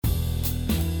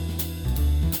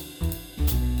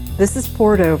This is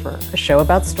Poured Over, a show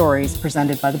about stories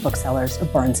presented by the booksellers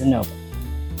of Barnes & Noble.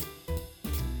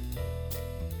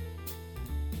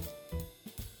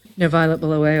 No, Violet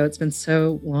Bulawayo, it's been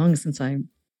so long since I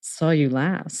saw you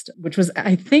last, which was,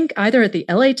 I think, either at the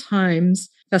LA Times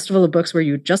Festival of Books, where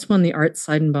you just won the Art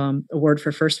Seidenbaum Award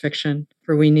for First Fiction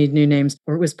for We Need New Names,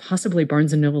 or it was possibly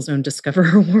Barnes & Noble's own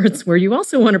Discover Awards, where you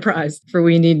also won a prize for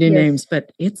We Need New Names.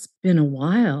 But it's been a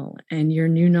while, and your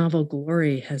new novel,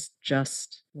 Glory, has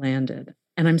just landed.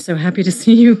 And I'm so happy to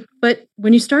see you. But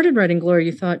when you started writing Glory,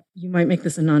 you thought you might make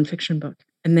this a nonfiction book.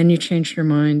 And then you changed your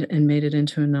mind and made it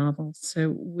into a novel.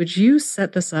 So would you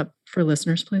set this up for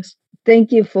listeners, please?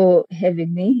 Thank you for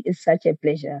having me. It's such a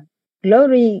pleasure.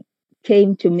 Glory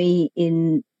came to me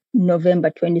in November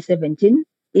 2017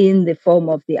 in the form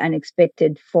of the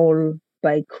unexpected fall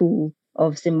by coup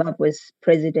of Zimbabwe's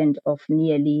president of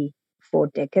nearly 4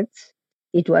 decades.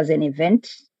 It was an event,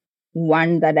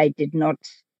 one that I did not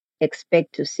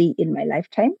expect to see in my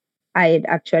lifetime. I had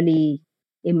actually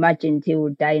imagined he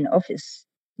would die in office.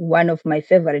 One of my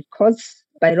favorite quotes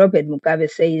by Robert Mugabe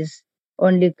says,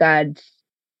 "Only God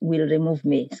will remove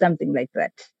me," something like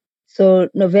that. So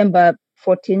November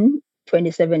 14,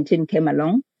 2017 came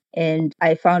along, and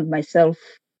I found myself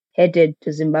headed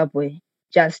to Zimbabwe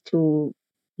just to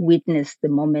witness the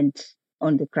moment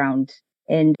on the ground.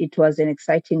 And it was an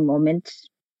exciting moment,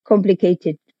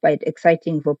 complicated but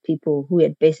exciting for people who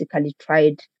had basically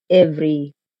tried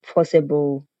every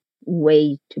possible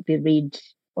way to be rid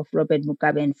of Robert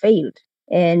Mugabe and failed.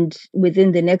 And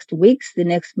within the next weeks, the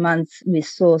next months, we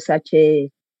saw such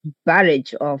a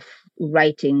barrage of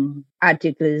writing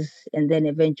articles and then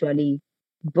eventually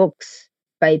books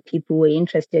by people who were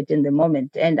interested in the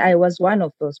moment. And I was one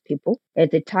of those people.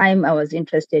 At the time, I was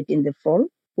interested in the fall,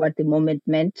 what the moment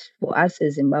meant for us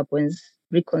as Zimbabweans,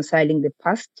 reconciling the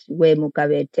past, where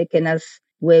Mugabe had taken us,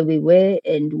 where we were,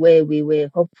 and where we were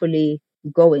hopefully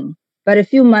going. But a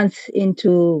few months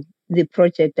into the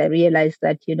project, I realized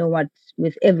that, you know what,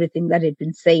 with everything that had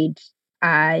been said,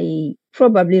 I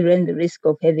probably ran the risk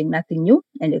of having nothing new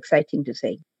and exciting to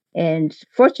say. And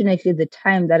fortunately, the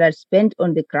time that I spent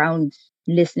on the ground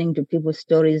listening to people's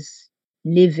stories,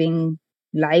 living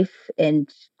life and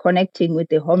connecting with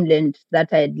the homeland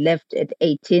that I had left at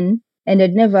 18 and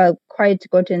had never quite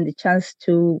gotten the chance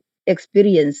to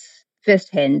experience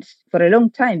firsthand for a long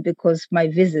time because my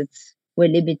visits were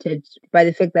limited by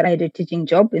the fact that I had a teaching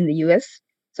job in the US.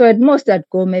 So at most I'd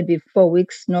go maybe 4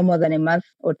 weeks, no more than a month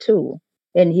or two.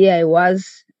 And here I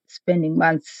was spending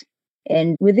months.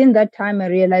 And within that time, I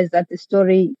realized that the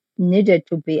story needed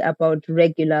to be about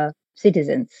regular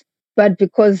citizens. But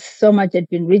because so much had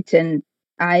been written,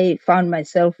 I found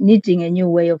myself needing a new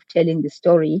way of telling the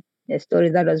story, a story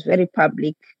that was very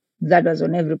public, that was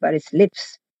on everybody's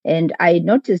lips. And I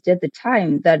noticed at the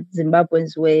time that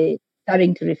Zimbabweans were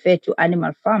starting to refer to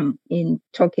Animal Farm in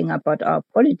talking about our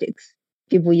politics.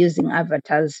 People using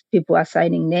avatars, people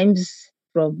assigning names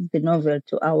from the novel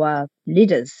to our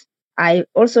leaders. I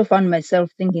also found myself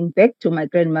thinking back to my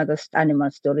grandmother's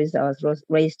animal stories. I was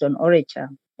raised on Orecha.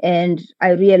 And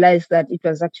I realized that it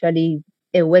was actually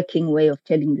a working way of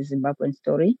telling the Zimbabwean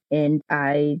story. And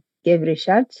I gave it a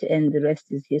shot, and the rest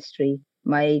is history.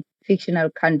 My fictional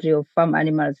country of farm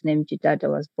animals named Chitata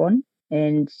was born,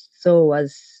 and so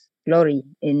was Glory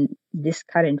in this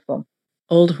current form.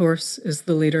 Old Horse is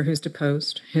the leader who's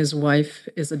deposed. His wife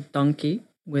is a donkey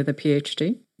with a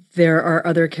PhD. There are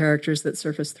other characters that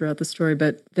surface throughout the story,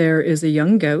 but there is a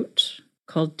young goat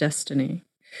called Destiny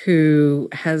who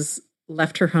has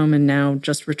left her home and now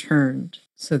just returned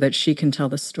so that she can tell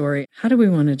the story. How do we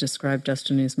want to describe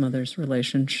Destiny's mother's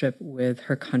relationship with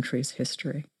her country's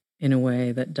history in a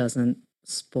way that doesn't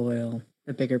spoil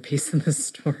the bigger piece of the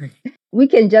story? We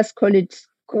can just call it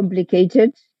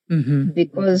complicated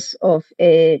because of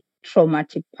a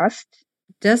traumatic past.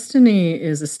 Destiny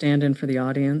is a stand-in for the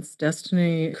audience.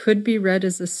 Destiny could be read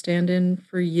as a stand-in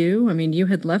for you. I mean, you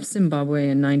had left Zimbabwe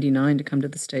in 99 to come to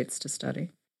the States to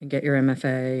study and get your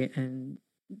MFA and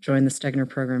join the Stegner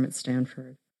program at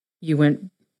Stanford. You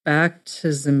went back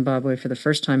to Zimbabwe for the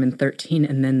first time in 13,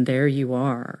 and then there you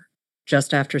are,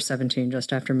 just after 17,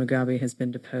 just after Mugabe has been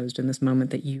deposed, in this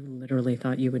moment that you literally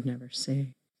thought you would never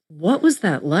see. What was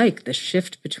that like, the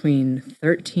shift between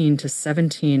 13 to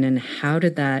 17, and how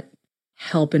did that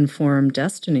help inform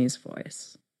Destiny's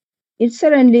voice? It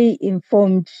certainly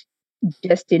informed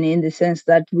Destiny in the sense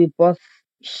that we both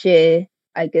share,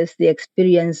 I guess, the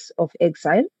experience of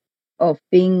exile, of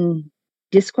being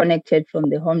disconnected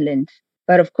from the homeland.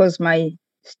 But of course, my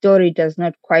story does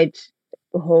not quite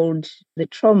hold the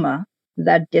trauma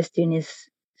that Destiny's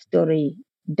story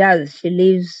does. She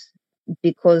lives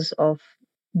because of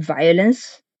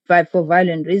violence for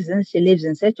violent reasons. She lives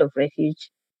in search of refuge,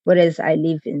 whereas I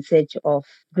live in search of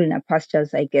greener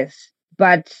pastures, I guess.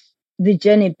 But the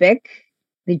journey back,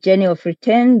 the journey of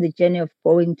return, the journey of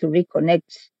going to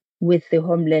reconnect with the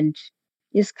homeland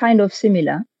is kind of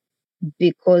similar,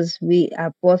 because we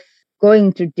are both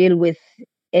going to deal with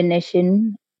a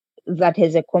nation that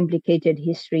has a complicated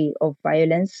history of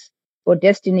violence. For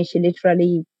Destiny, she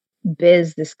literally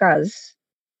bears the scars.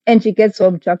 And she gets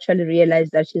home to actually realize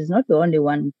that she's not the only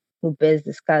one who bears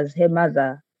the scars. Her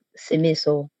mother,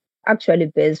 Simiso, actually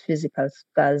bears physical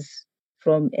scars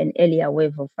from an earlier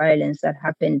wave of violence that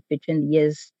happened between the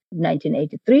years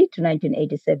 1983 to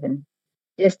 1987.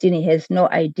 Destiny has no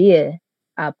idea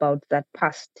about that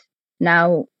past.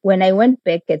 Now, when I went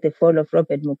back at the fall of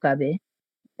Robert Mugabe,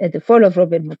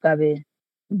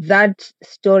 that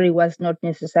story was not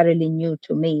necessarily new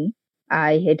to me.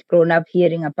 I had grown up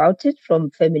hearing about it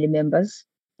from family members,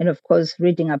 and of course,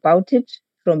 reading about it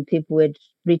from people who had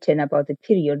written about the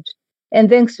period. And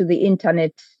thanks to the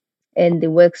internet and the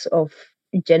works of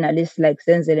journalists like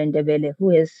Zenzele Ndebele, who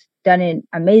has done an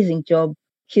amazing job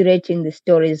curating the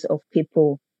stories of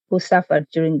people who suffered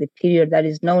during the period that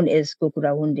is known as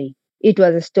Gukurahundi. It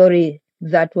was a story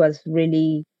that was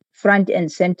really front and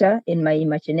center in my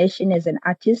imagination as an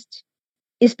artist,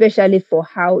 especially for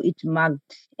how it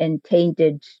marked and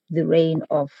tainted the reign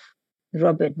of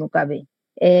Robert Mugabe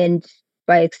and,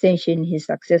 by extension, his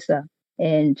successor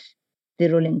and the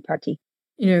ruling party.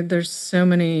 There's so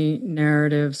many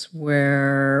narratives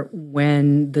where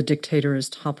when the dictator is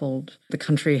toppled, the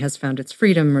country has found its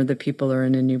freedom, or the people are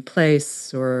in a new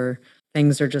place, or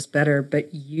things are just better.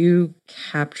 But you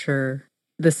capture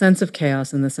the sense of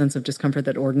chaos and the sense of discomfort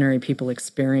that ordinary people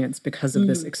experience because of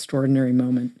this extraordinary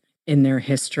moment in their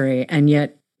history. And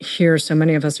yet here, so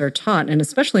many of us are taught, and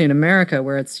especially in America,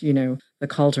 where it's, the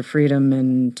call to freedom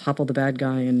and topple the bad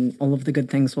guy and all of the good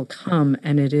things will come.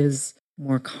 And it is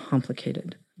more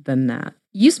complicated than that.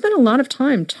 You spent a lot of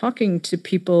time talking to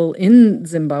people in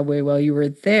Zimbabwe while you were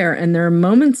there, and there are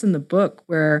moments in the book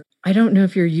where I don't know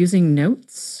if you're using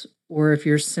notes or if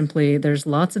you're simply, there's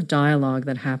lots of dialogue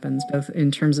that happens, both in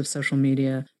terms of social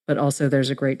media, but also there's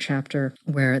a great chapter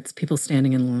where it's people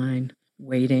standing in line,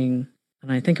 waiting,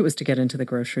 and I think it was to get into the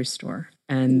grocery store,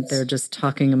 and they're just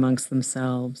talking amongst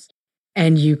themselves.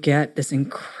 And you get this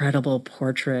incredible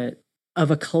portrait of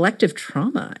a collective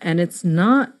trauma. And it's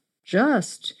not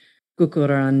just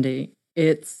Gukurahundi.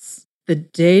 It's the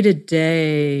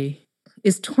day-to-day.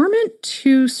 Is torment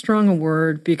too strong a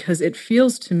word? Because it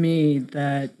feels to me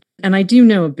that, and I do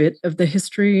know a bit of the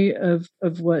history of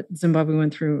what Zimbabwe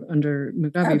went through under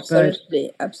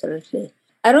Mugabe. Absolutely.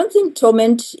 I don't think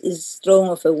torment is strong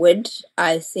of a word.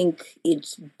 I think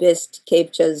it best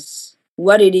captures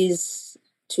what it is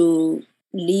to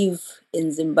live in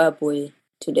Zimbabwe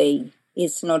today.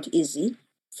 It's not easy.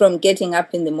 From getting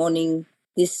up in the morning,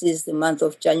 this is the month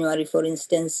of January, for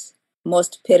instance,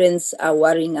 most parents are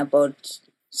worrying about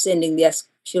sending their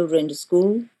children to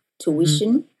school,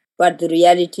 tuition, but the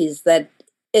reality is that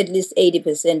at least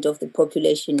 80% of the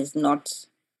population is not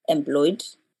employed.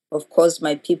 Of course,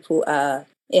 my people are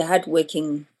a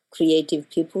hardworking, creative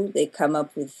people. They come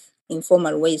up with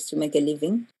informal ways to make a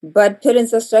living. But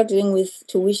parents are struggling with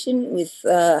tuition, with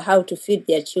how to feed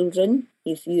their children.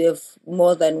 If you have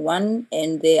more than one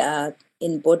and they are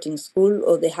in boarding school,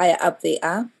 or the higher up they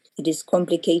are, it is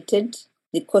complicated.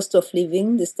 The cost of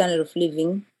living, the standard of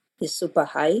living is super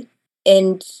high.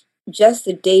 And just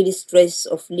the daily stress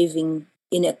of living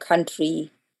in a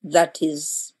country that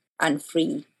is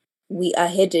unfree. We are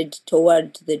headed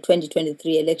toward the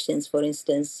 2023 elections, for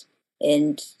instance,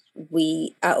 and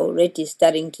we are already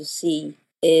starting to see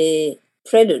a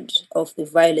prelude of the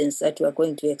violence that we are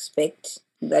going to expect,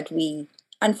 that we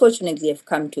unfortunately have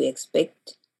come to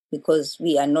expect, because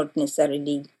we are not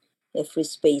necessarily a free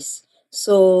space.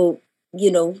 So,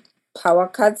 power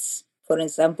cuts, for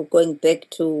example, going back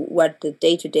to what the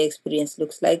day-to-day experience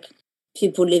looks like,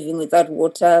 people living without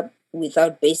water,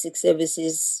 without basic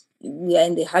services. We are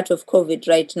in the heart of COVID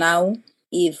right now.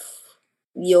 If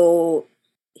your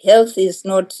health is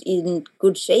not in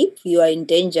good shape, you are in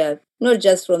danger, not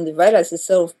just from the virus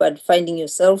itself, but finding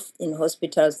yourself in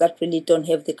hospitals that really don't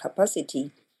have the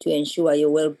capacity to ensure your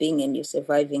well-being and your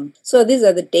surviving. So these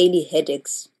are the daily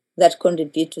headaches that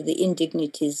contribute to the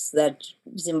indignities that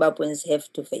Zimbabweans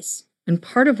have to face. And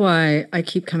part of why I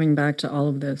keep coming back to all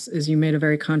of this is you made a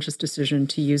very conscious decision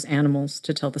to use animals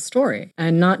to tell the story.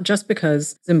 And not just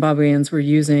because Zimbabweans were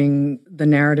using the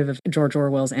narrative of George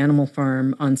Orwell's Animal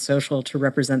Farm on social to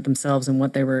represent themselves and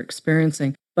what they were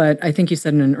experiencing. But I think you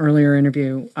said in an earlier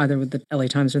interview, either with the LA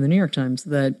Times or the New York Times,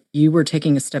 that you were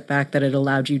taking a step back, that it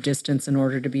allowed you distance in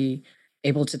order to be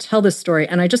able to tell this story.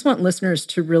 And I just want listeners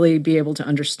to really be able to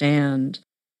understand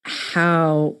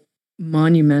how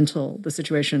monumental the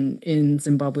situation in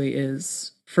Zimbabwe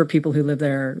is for people who live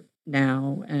there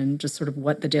now and just sort of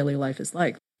what the daily life is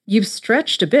like. You've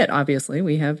stretched a bit, obviously.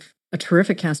 We have a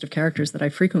terrific cast of characters that I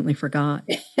frequently forgot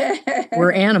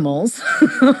were animals.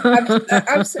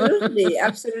 Absolutely,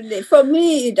 absolutely. For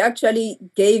me, it actually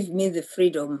gave me the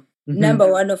freedom. Mm-hmm.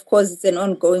 Number one, of course, it's an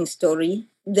ongoing story.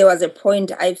 There was a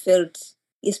point I felt,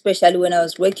 especially when I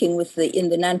was working in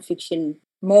the nonfiction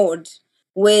mode,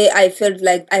 where I felt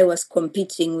like I was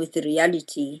competing with the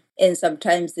reality. And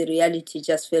sometimes the reality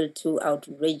just felt too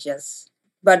outrageous.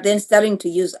 But then starting to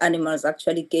use animals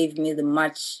actually gave me the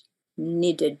much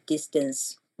needed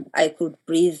distance. I could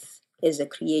breathe as a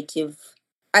creative.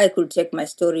 I could take my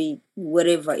story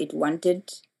wherever it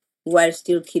wanted while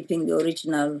still keeping the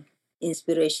original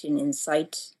inspiration in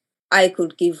sight. I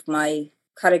could give my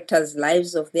characters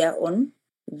lives of their own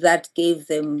that gave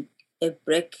them a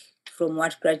break from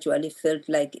what gradually felt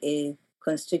like a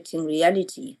constricting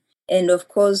reality. And of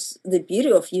course, the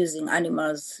beauty of using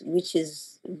animals, which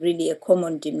is really a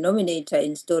common denominator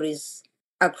in stories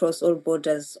across all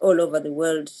borders, all over the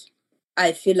world,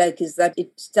 I feel like is that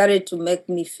it started to make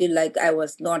me feel like I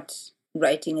was not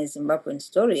writing a Zimbabwean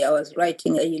story. I was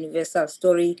writing a universal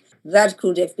story that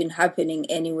could have been happening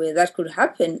anywhere, that could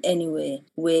happen anywhere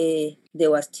where there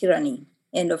was tyranny.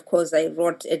 And of course, I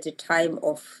wrote at a time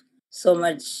of so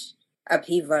much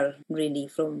upheaval, really,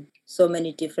 from so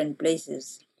many different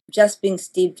places. Just being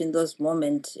steeped in those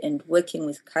moments and working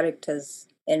with characters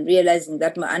and realizing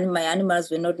that my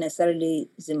animals were not necessarily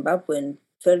Zimbabwean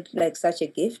felt like such a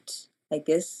gift, I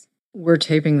guess. We're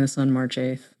taping this on March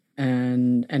 8th,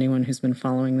 and anyone who's been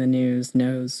following the news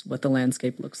knows what the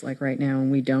landscape looks like right now,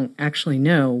 and we don't actually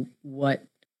know what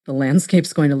the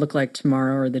landscape's going to look like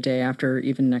tomorrow or the day after,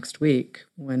 even next week,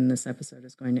 when this episode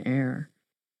is going to air.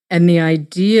 And the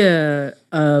idea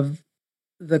of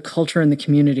the culture and the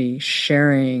community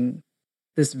sharing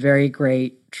this very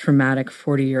great traumatic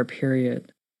 40-year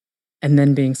period and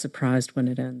then being surprised when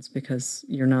it ends, because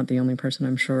you're not the only person,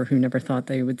 I'm sure, who never thought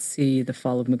they would see the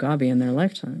fall of Mugabe in their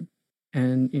lifetime.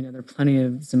 And, there are plenty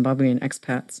of Zimbabwean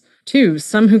expats, too,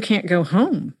 some who can't go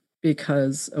home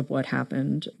because of what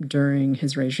happened during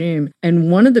his regime.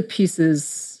 And one of the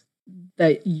pieces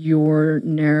that your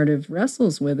narrative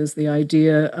wrestles with is the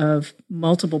idea of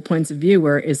multiple points of view.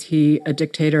 Where is he a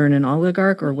dictator and an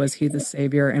oligarch, or was he the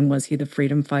savior, and was he the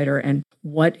freedom fighter? And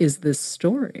what is this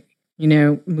story?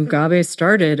 Mugabe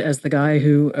started as the guy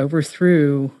who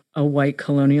overthrew a white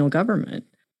colonial government,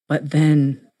 but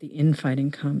then the infighting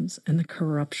comes and the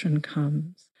corruption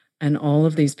comes and all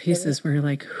of these pieces where you're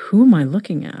like, who am I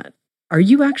looking at? Are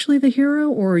you actually the hero,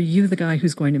 or are you the guy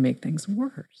who's going to make things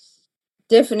worse?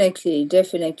 Definitely,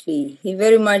 definitely. He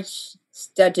very much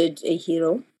started a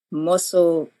hero, more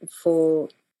so for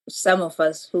some of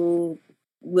us who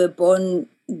were born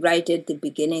right at the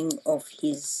beginning of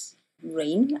his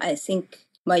reign. I think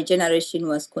my generation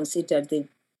was considered the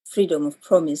freedom of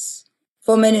promise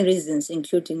for many reasons,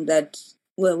 including that,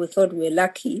 we thought we were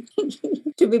lucky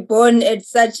to be born at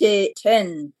such a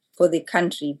turn for the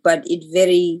country. But it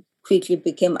very quickly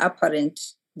became apparent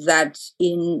that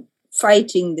in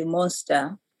fighting the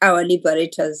monster, our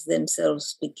liberators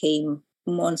themselves became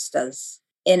monsters.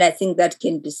 And I think that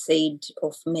can be said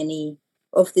of many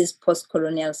of these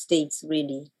post-colonial states,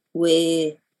 really,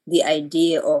 where the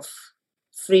idea of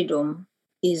freedom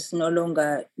is no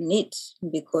longer neat,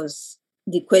 because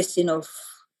the question of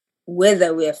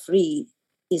whether we are free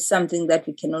is something that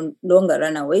we can no longer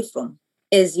run away from,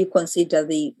 as you consider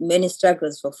the many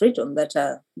struggles for freedom that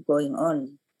are going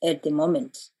on at the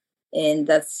moment. And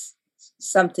that's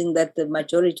something that the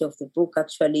majority of the book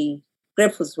actually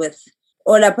grapples with,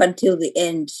 all up until the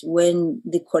end, when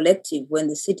the collective, when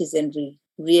the citizenry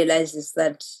realizes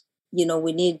that,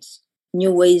 we need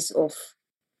new ways of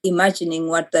imagining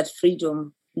what that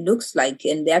freedom looks like.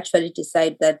 And they actually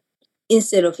decide that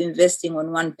instead of investing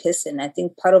on one person, I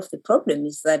think part of the problem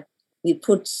is that we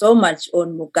put so much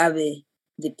on Mugabe,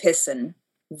 the person,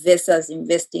 versus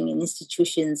investing in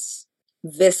institutions,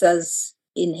 versus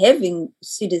in having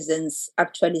citizens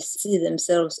actually see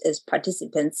themselves as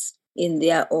participants in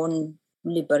their own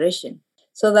liberation.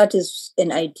 So that is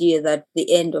an idea that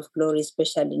the end of Glory,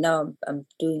 especially now, I'm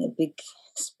doing a big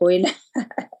spoiler.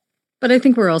 But I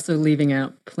think we're also leaving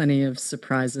out plenty of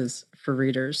surprises for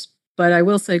readers. But I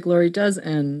will say Glory does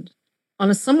end on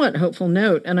a somewhat hopeful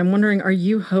note. And I'm wondering, are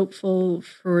you hopeful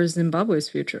for Zimbabwe's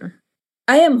future?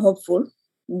 I am hopeful,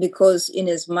 because in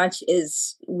as much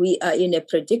as we are in a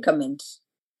predicament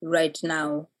right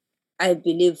now, I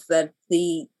believe that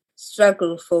the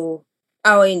struggle for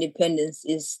our independence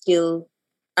is still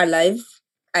alive.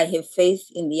 I have faith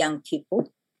in the young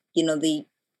people. The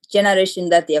generation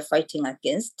that they are fighting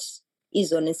against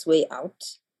is on its way out.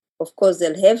 Of course,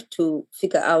 they'll have to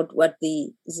figure out what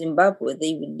the Zimbabwe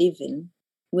they will live in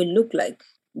will look like.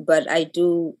 But I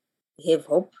do have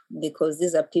hope because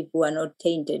these are people who are not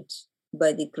tainted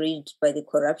by the greed, by the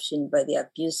corruption, by the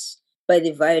abuse, by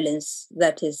the violence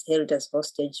that has held us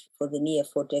hostage for the near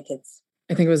 4 decades.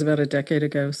 I think it was about a decade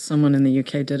ago, someone in the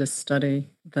UK did a study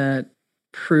that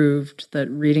proved that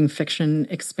reading fiction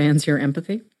expands your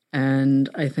empathy. And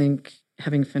I think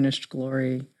having finished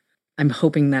Glory, I'm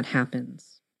hoping that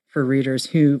happens for readers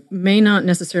who may not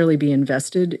necessarily be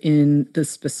invested in the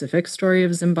specific story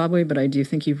of Zimbabwe, but I do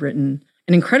think you've written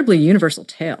an incredibly universal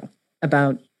tale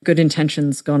about good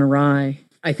intentions gone awry.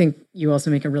 I think you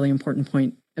also make a really important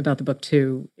point about the book,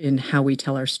 too, in how we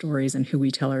tell our stories and who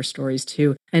we tell our stories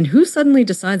to, and who suddenly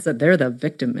decides that they're the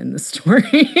victim in the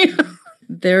story.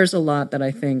 There's a lot that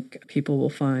I think people will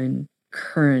find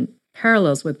current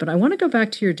parallels with, but I want to go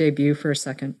back to your debut for a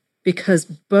second, because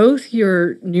both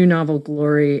your new novel,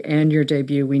 Glory, and your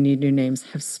debut, We Need New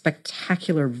Names, have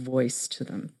spectacular voice to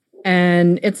them.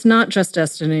 And it's not just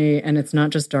Destiny, and it's not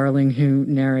just Darling who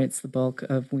narrates the bulk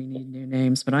of We Need New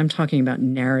Names, but I'm talking about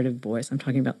narrative voice. I'm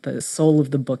talking about the soul of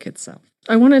the book itself.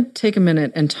 I want to take a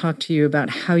minute and talk to you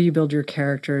about how you build your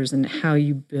characters and how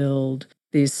you build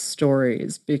these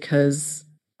stories, because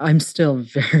I'm still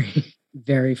very,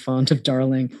 very fond of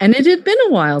Darling. And it had been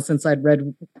a while since I'd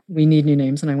read We Need New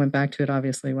Names, and I went back to it,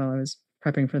 obviously, while I was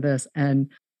prepping for this.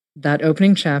 And that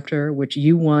opening chapter, which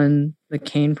you won the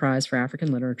Kane Prize for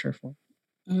African Literature for,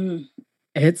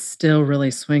 it still really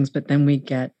swings. But then we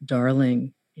get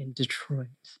Darling in Detroit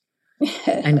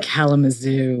and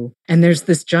Kalamazoo, and there's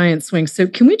this giant swing. So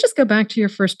can we just go back to your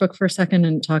first book for a second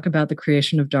and talk about the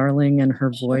creation of Darling and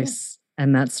her voice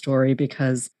and that story?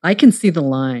 Because I can see the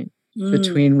line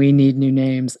between We Need New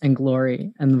Names and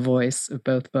Glory and the voice of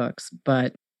both books.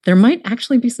 But there might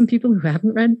actually be some people who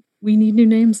haven't read We Need New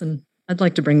Names, and I'd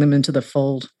like to bring them into the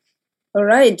fold. All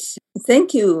right.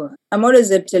 Thank you. I'm always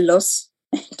at a loss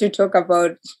to talk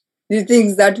about the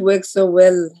things that work so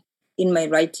well in my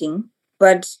writing.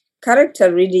 But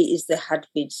character really is the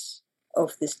heartbeat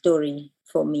of the story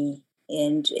for me.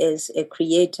 And as a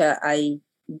creator, I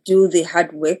do the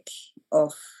hard work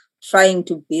of trying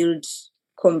to build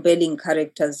compelling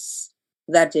characters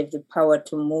that have the power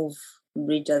to move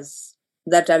readers,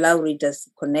 that allow readers to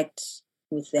connect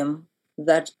with them,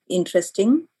 that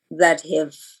interesting, that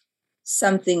have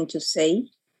something to say,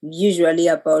 usually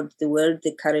about the world,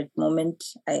 the current moment.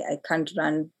 I can't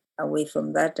run away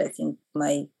from that. I think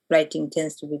my writing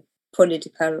tends to be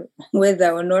political,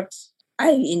 whether or not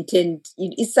I intend.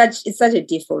 It's such a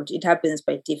default. It happens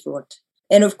by default.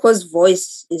 And of course,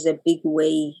 voice is a big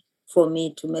way for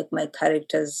me to make my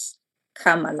characters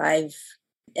come alive.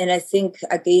 And I think,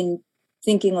 again,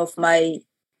 thinking of my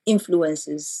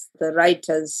influences, the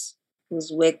writers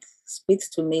whose work speaks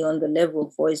to me on the level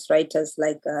of voice, writers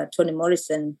like Toni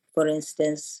Morrison, for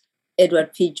instance,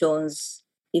 Edward P. Jones,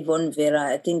 Yvonne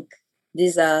Vera. I think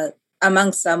these are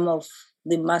among some of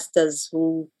the masters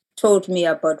who taught me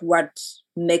about what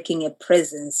making a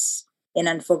presence, an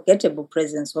unforgettable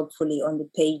presence, hopefully, on the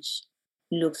page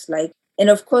looks like. And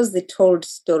of course, the told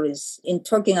stories. In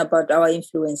talking about our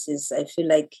influences, I feel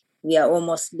like we are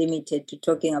almost limited to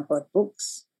talking about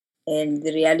books. And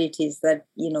the reality is that,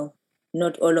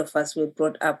 not all of us were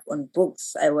brought up on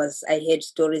books. I heard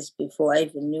stories before I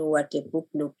even knew what a book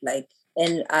looked like.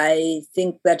 And I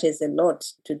think that has a lot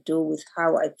to do with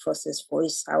how I process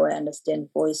voice, how I understand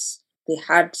voice, the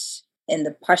heart and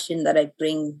the passion that I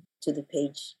bring to the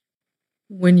page.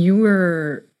 When you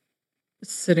were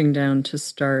sitting down to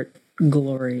start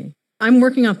Glory, I'm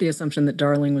working off the assumption that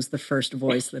Darling was the first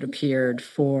voice that appeared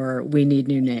for We Need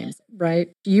New Names,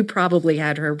 right? You probably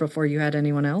had her before you had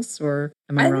anyone else, or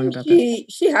am I wrong about that?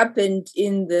 She happened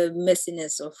in the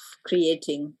messiness of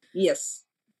creating, yes.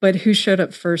 But who showed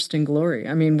up first in Glory?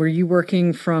 I mean, were you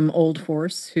working from Old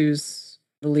Horse, who's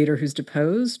the leader who's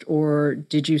deposed, or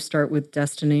did you start with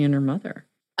Destiny and her mother?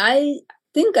 I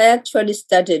think I actually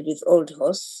started with Old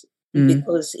Horse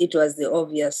because it was the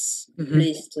obvious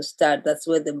place to start. That's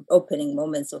where the opening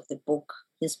moments of the book,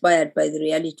 inspired by the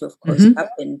reality, of course,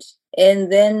 happened.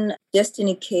 And then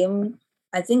Destiny came,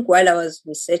 I think, while I was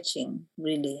researching,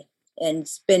 really, and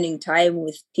spending time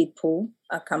with people,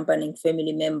 accompanying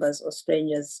family members or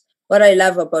strangers. What I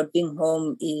love about being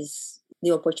home is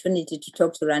the opportunity to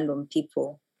talk to random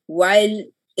people. While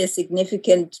a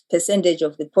significant percentage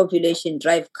of the population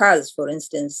drive cars, for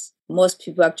instance, most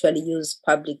people actually use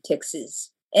public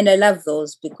taxis. And I love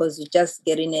those because you just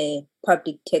get in a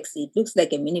public taxi. It looks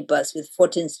like a minibus with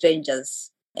 14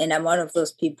 strangers. And I'm one of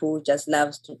those people who just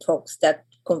loves to talk, start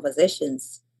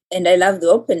conversations. And I love the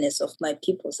openness of my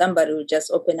people. Somebody will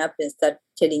just open up and start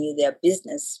telling you their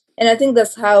business. And I think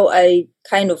that's how I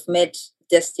kind of met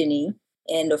Destiny.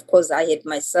 And of course, I had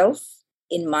myself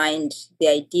in mind the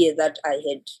idea that I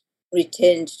had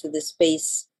returned to the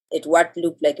space at what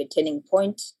looked like a turning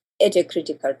point at a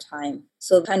critical time.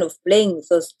 So kind of playing with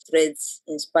those threads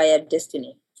inspired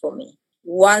Destiny for me.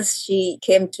 Once she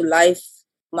came to life,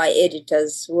 my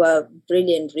editors, who are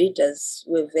brilliant readers,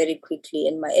 were very quickly,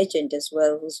 and my agent as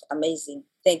well, who's amazing.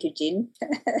 Thank you, Jean.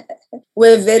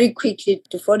 Were very quickly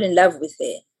to fall in love with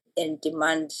her and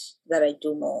demand that I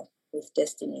do more with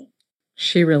Destiny.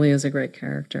 She really is a great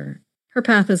character. Her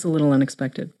path is a little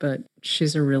unexpected, but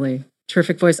she's a really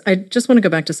terrific voice. I just want to go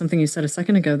back to something you said a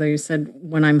second ago, though. You said,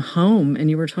 when I'm home, and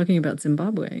you were talking about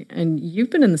Zimbabwe. And you've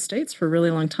been in the States for a really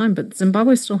long time, but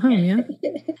Zimbabwe's still home, yeah?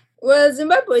 Well,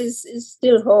 Zimbabwe is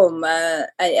still home.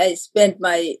 I spent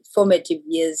my formative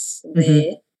years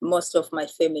there. Most of my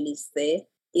family is there.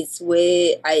 It's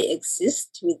where I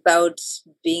exist without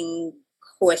being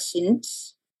questioned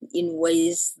in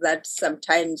ways that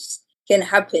sometimes can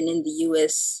happen in the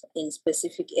US in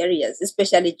specific areas,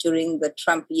 especially during the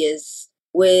Trump years,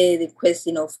 where the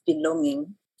question of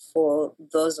belonging for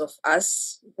those of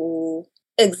us who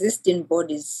exist in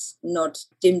bodies not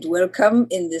deemed welcome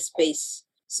in this space.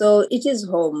 So it is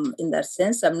home in that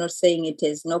sense. I'm not saying it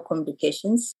has no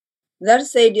complications. That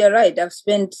said, you're right. I've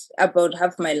spent about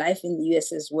half my life in the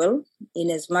US as well. In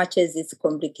as much as it's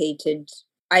complicated,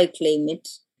 I claim it.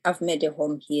 I've made a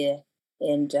home here.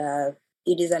 And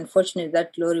it is unfortunate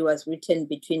that Glory was written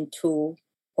between two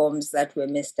homes that were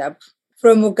messed up.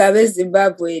 From Mugabe,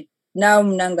 Zimbabwe, now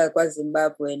Mnangagwa,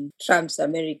 Zimbabwe, and Trump's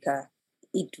America.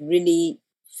 It really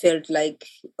felt like,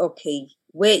 okay,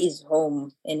 where is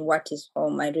home and what is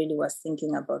home? I really was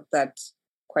thinking about that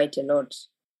quite a lot.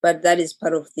 But that is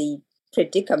part of the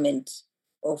predicament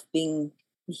of being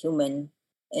human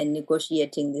and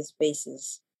negotiating these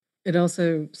spaces. It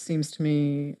also seems to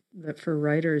me that for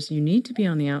writers, you need to be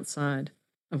on the outside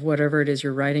of whatever it is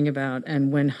you're writing about.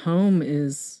 And when home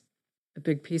is a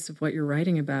big piece of what you're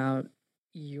writing about,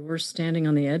 you're standing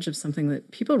on the edge of something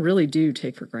that people really do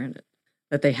take for granted.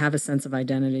 That they have a sense of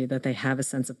identity, that they have a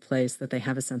sense of place, that they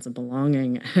have a sense of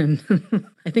belonging. And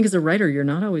I think as a writer, you're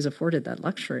not always afforded that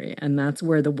luxury. And that's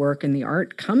where the work and the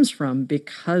art comes from,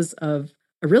 because of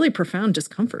a really profound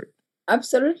discomfort.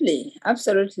 Absolutely,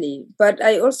 absolutely. But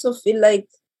I also feel like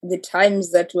the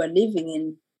times that we're living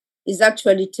in is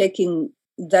actually taking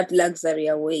that luxury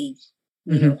away,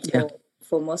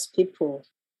 for most people.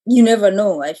 You never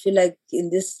know. I feel like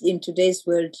in today's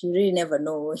world, you really never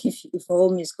know if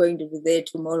home is going to be there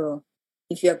tomorrow,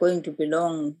 if you're going to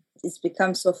belong. It's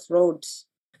become so fraught.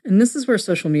 And this is where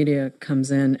social media comes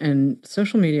in, and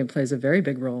social media plays a very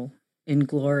big role in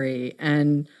Glory.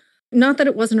 And not that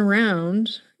it wasn't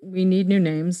around. We Need New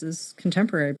Names is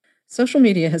contemporary. Social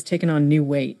media has taken on new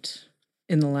weight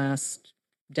in the last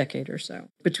decade or so.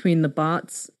 Between the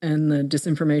bots and the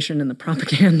disinformation and the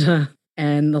propaganda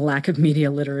and the lack of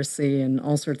media literacy and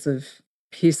all sorts of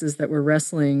pieces that we're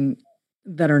wrestling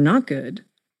that are not good,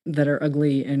 that are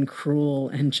ugly and cruel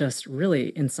and just really,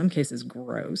 in some cases,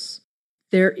 gross.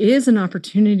 There is an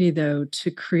opportunity, though,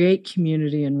 to create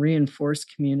community and reinforce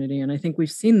community. And I think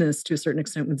we've seen this to a certain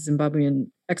extent with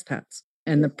Zimbabwean expats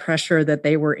and the pressure that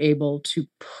they were able to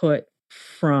put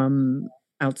from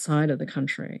outside of the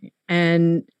country.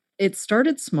 And it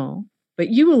started small. But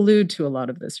you allude to a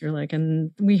lot of this. You're like,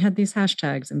 and we had these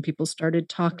hashtags and people started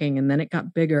talking and then it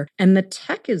got bigger and the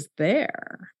tech is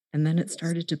there. And then it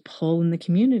started to pull in the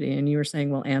community. And you were saying,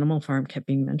 well, Animal Farm kept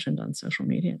being mentioned on social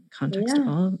media in the context of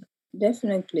all of it.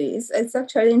 Definitely. It's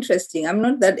actually interesting. I'm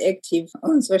not that active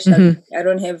on social media. I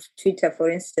don't have Twitter, for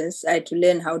instance. I had to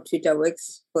learn how Twitter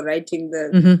works for writing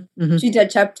the Twitter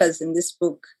chapters in this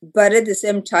book. But at the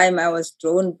same time, I was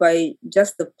drawn by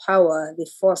just the power, the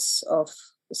force of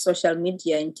social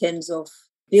media in terms of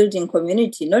building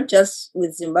community, not just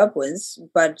with Zimbabweans,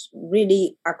 but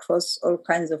really across all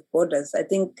kinds of borders. I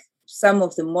think some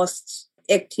of the most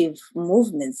active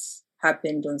movements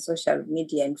happened on social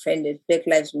media and trended, Black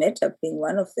Lives Matter being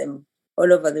one of them,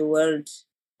 all over the world.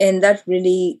 And that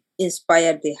really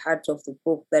inspired the heart of the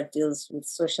book that deals with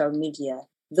social media,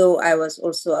 though I was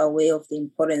also aware of the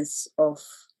importance of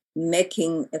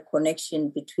making a connection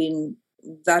between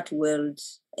that world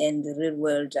and the real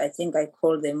world. I think I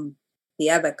call them the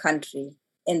other country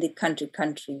and the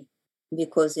country,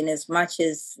 because in as much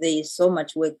as there is so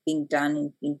much work being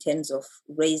done in terms of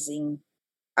raising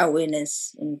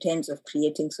awareness in terms of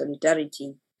creating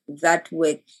solidarity, that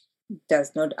work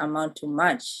does not amount to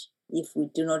much if we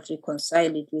do not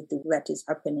reconcile it with what is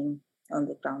happening on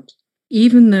the ground.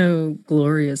 Even though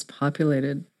Glory is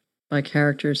populated by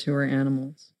characters who are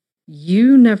animals,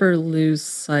 you never lose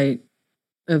sight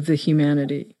of the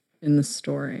humanity in the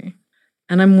story.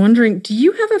 And I'm wondering, do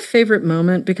you have a favorite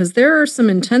moment? Because there are some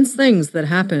intense things that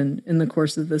happen in the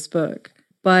course of this book,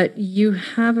 but you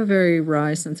have a very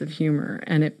wry sense of humor,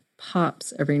 and it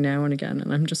pops every now and again.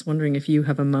 And I'm just wondering if you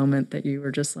have a moment that you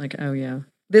were just like, oh yeah,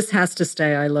 this has to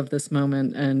stay. I love this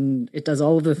moment, and it does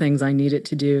all of the things I need it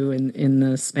to do in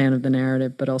the span of the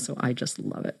narrative, but also I just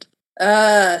love it.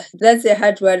 That's a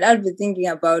hard one. I'll be thinking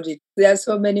about it. There are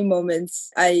so many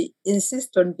moments. I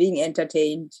insist on being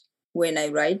entertained when I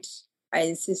write. I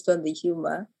insist on the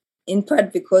humor, in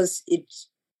part because it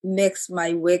makes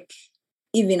my work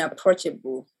even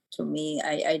approachable to me.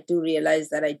 I do realize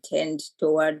that I tend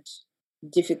toward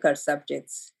difficult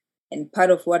subjects, and part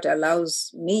of what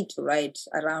allows me to write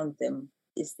around them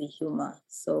is the humor.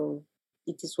 So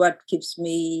it is what keeps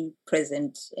me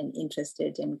present and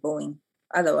interested and going.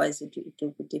 Otherwise, it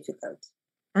will be difficult.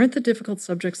 Aren't the difficult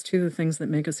subjects too the things that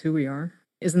make us who we are?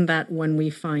 Isn't that when we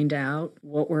find out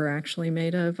what we're actually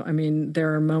made of? I mean,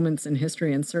 there are moments in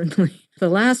history, and certainly the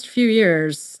last few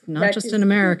years, not just in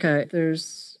America,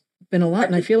 there's been a lot.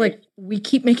 And I feel like we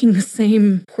keep making the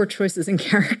same poor choices in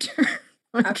character.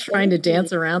 I'm trying to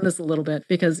dance around this a little bit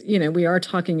because, we are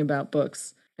talking about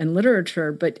books and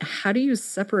literature, but how do you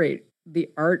separate the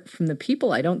art from the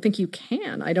people? I don't think you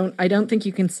can. I don't think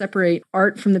you can separate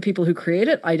art from the people who create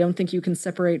it. I don't think you can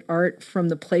separate art from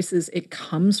the places it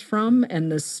comes from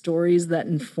and the stories that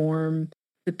inform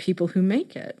the people who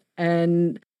make it.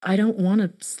 And I don't want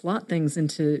to slot things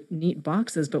into neat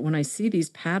boxes, but when I see these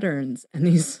patterns and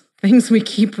these things we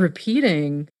keep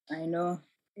repeating, I know.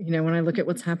 When I look at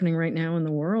what's happening right now in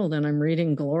the world and I'm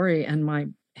reading Glory and my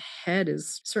head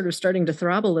is sort of starting to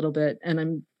throb a little bit, and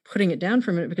I'm putting it down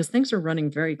for a minute because things are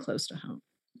running very close to home.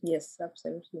 Yes,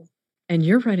 absolutely. And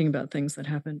you're writing about things that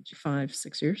happened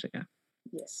 5-6 years ago.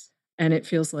 Yes. And it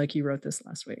feels like you wrote this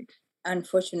last week.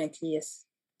 Unfortunately, yes.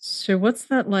 So what's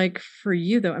that like for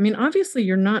you, though? I mean, obviously,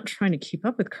 you're not trying to keep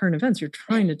up with current events. You're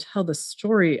trying to tell the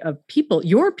story of people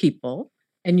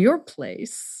and your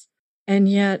place. And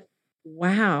yet,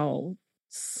 wow,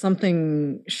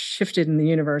 something shifted in the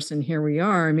universe and here we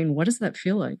are. I mean, what does that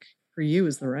feel like for you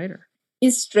as the writer?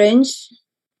 It's strange.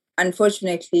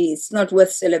 Unfortunately, it's not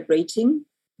worth celebrating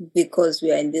because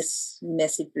we are in this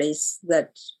messy place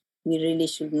that we really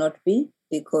should not be,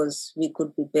 because we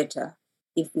could be better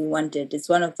if we wanted. It's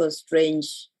one of those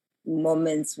strange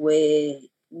moments where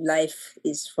life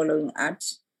is following art.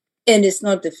 And it's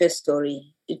not the first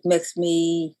story. It makes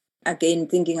me, again,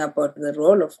 thinking about the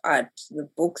role of art, the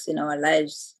books in our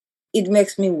lives. It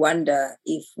makes me wonder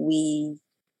if we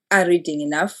are reading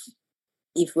enough,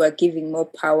 if we are giving more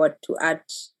power to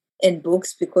art and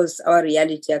books, because our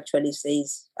reality actually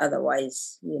says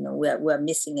otherwise. We are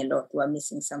missing a lot. We are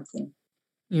missing something.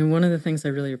 One of the things I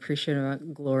really appreciate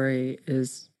about Glory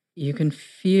is you can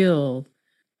feel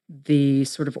the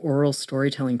sort of oral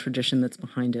storytelling tradition that's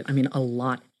behind it. I mean, a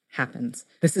lot happens.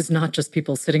 This is not just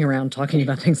people sitting around talking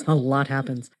about things. A lot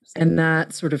happens. And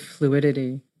that sort of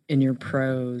fluidity in your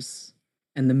prose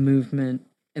and the movement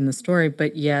in the story,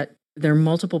 but yet there are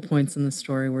multiple points in the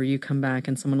story where you come back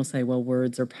and someone will say, well,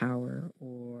 words are power,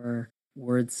 or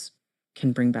words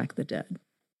can bring back the dead,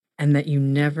 and that you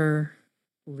never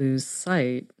lose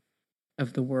sight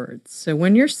of the words. So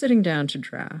when you're sitting down to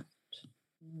draft,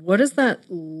 what does that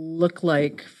look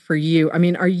like for you? I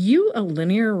mean, are you a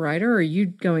linear writer, or are you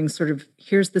going sort of,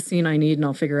 here's the scene I need and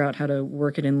I'll figure out how to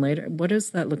work it in later? What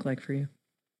does that look like for you?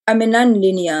 I'm a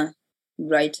non-linear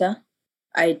writer.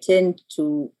 I tend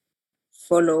to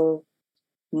follow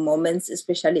moments,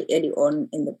 especially early on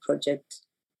in the project,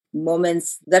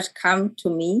 moments that come to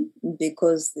me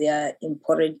because they are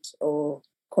important or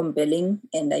compelling,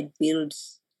 and I build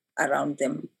around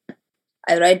them.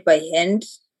 I write by hand,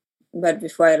 but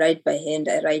before I write by hand,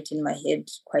 I write in my head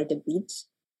quite a bit.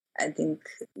 I think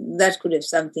that could have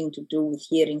something to do with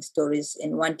hearing stories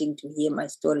and wanting to hear my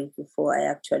story before I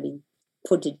actually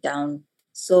put it down.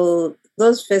 So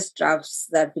those first drafts,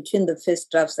 that between the first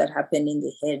drafts that happen in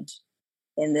the head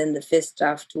and then the first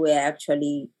draft where I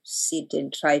actually sit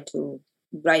and try to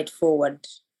write forward,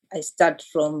 I start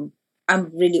from,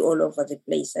 I'm really all over the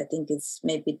place. I think it's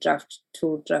maybe draft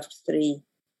 2, draft 3,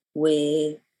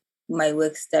 where my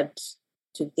work starts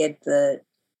to get the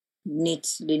neat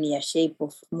linear shape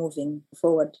of moving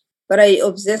forward. But I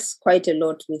obsess quite a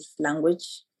lot with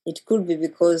language. It could be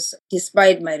because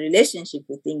despite my relationship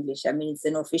with English, I mean, it's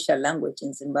an official language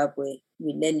in Zimbabwe.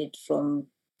 We learn it from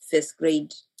first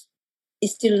grade.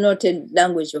 It's still not a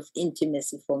language of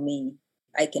intimacy for me.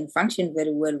 I can function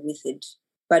very well with it.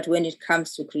 But when it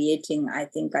comes to creating, I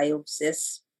think I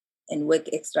obsess and work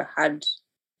extra hard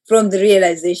from the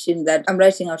realization that I'm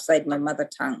writing outside my mother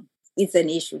tongue. It's an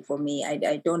issue for me.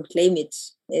 I don't claim it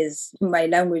as my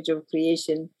language of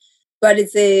creation, but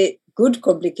it's a good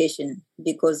complication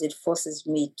because it forces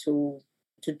me to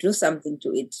do something to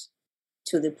it,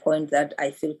 to the point that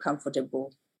I feel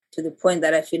comfortable, to the point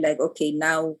that I feel like, okay,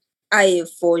 now I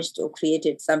have forged or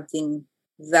created something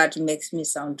that makes me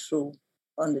true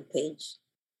on the page.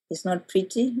 It's not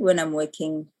pretty when I'm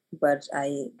working, but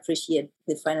I appreciate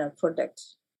the final product.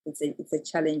 It's a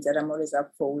challenge that I'm always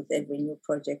up for with every new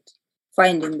project,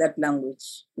 finding that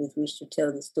language with which to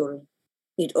tell the story.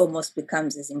 It almost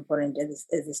becomes as important as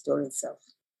the story itself.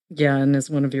 Yeah, and as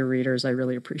one of your readers, I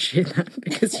really appreciate that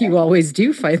because you always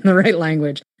do find the right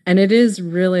language. And it is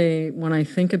really, when I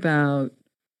think about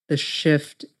the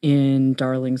shift in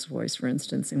Darling's voice, for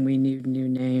instance, and We Need New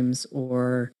Names,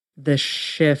 or the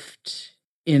shift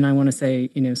in, I want to say,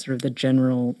 sort of the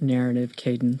general narrative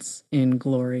cadence in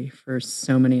Glory for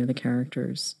so many of the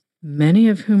characters, many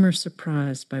of whom are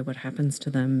surprised by what happens to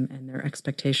them and their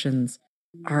expectations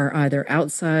are either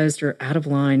outsized or out of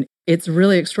line. It's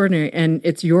really extraordinary. And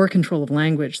it's your control of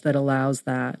language that allows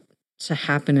that to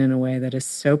happen in a way that is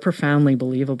so profoundly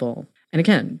believable. And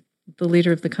again, the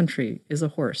leader of the country is a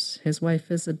horse. His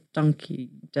wife is a donkey.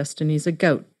 Destiny's a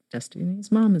goat.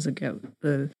 Destiny's mom is a goat.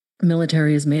 The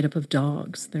military is made up of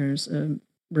dogs. There's a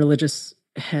religious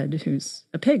head who's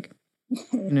a pig.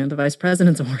 The vice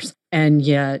president's a horse. And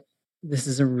yet, this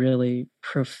is a really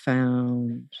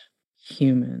profound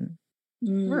human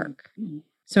work.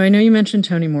 So I know you mentioned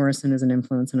Toni Morrison as an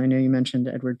influence, and I know you mentioned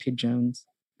Edward P. Jones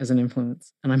as an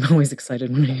influence. And I'm always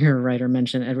excited when I hear a writer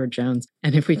mention Edward Jones.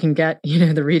 And if we can get,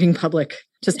 the reading public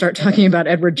to start talking about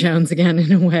Edward Jones again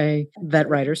in a way that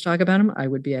writers talk about him, I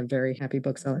would be a very happy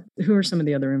bookseller. Who are some of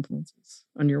the other influences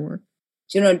on your work?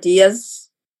 Junot Diaz,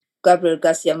 Gabriel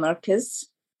Garcia Marquez,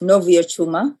 Novio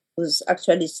Chuma, who's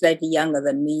actually slightly younger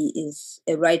than me, is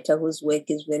a writer whose work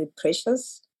is very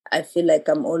precious. I feel like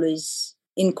I'm always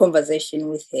in conversation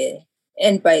with her.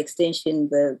 And by extension,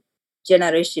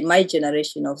 my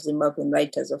generation of Zimbabwean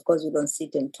writers. Of course, we don't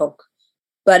sit and talk,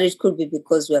 but it could be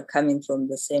because we are coming from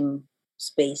the same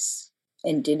space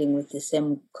and dealing with the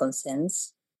same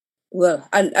concerns. Well,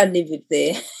 I'll leave it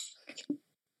there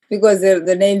because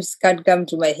the names can't come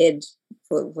to my head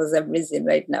for some reason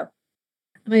right now.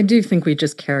 And I do think we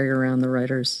just carry around the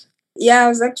writers. Yeah, I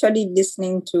was actually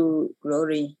listening to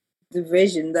Glory, the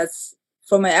version that's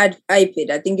from my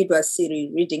iPad. I think it was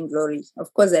Siri reading Glory.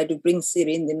 Of course, I had to bring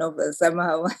Siri in the novel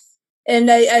somehow.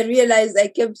 And I realized I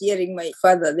kept hearing my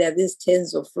father. There are these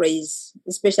turns of phrase,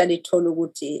 especially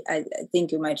Toluguti. I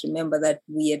think you might remember that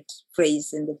weird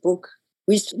phrase in the book,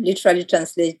 which literally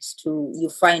translates to "you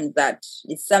find that."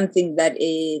 It's something that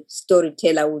a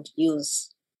storyteller would use.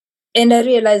 And I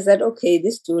realized that, okay,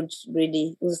 this dude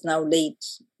really, who's now late,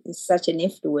 is such an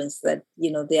influence that,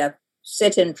 there are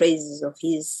certain phrases of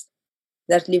his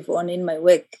that live on in my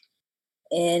work.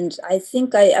 And I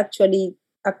think I actually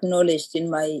acknowledged in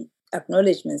my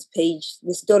acknowledgements page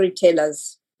the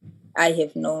storytellers I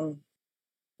have known,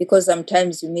 because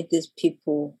sometimes you meet these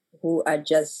people who are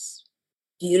just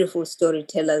beautiful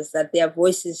storytellers, that their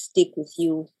voices stick with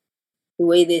you, the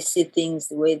way they see things,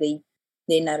 the way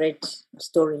they narrate a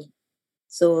story.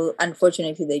 So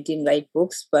unfortunately, they didn't write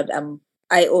books, but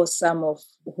I owe some of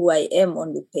who I am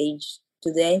on the page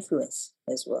to their influence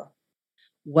as well.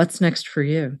 What's next for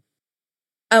you?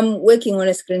 I'm working on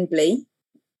a screenplay.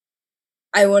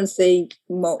 I won't say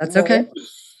more. That's okay.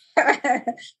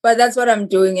 But that's what I'm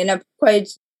doing. And I'm quite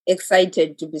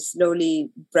excited to be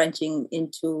slowly branching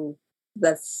into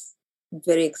that's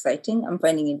very exciting. I'm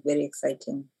finding it very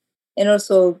exciting. And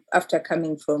also, after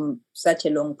coming from such a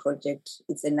long project,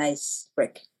 it's a nice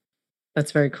break.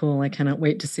 That's very cool. I cannot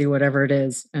wait to see whatever it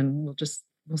is. And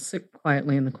we'll sit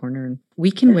quietly in the corner and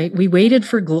we can wait. We waited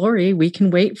for Glory. We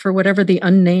can wait for whatever the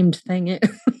unnamed thing is.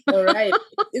 All right.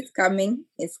 It's coming.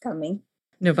 It's coming.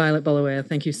 No, Violet Bulawayo,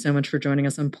 thank you so much for joining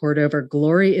us on Poured Over.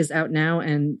 Glory is out now.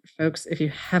 And folks, if you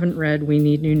haven't read We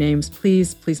Need New Names,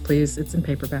 please, please, please, it's in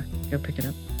paperback. Go pick it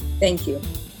up. Thank you.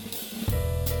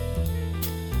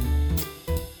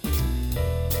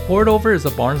 Poured Over is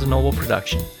a Barnes & Noble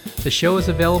production. The show is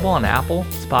available on Apple,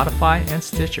 Spotify, and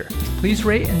Stitcher. Please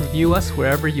rate and review us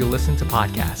wherever you listen to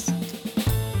podcasts.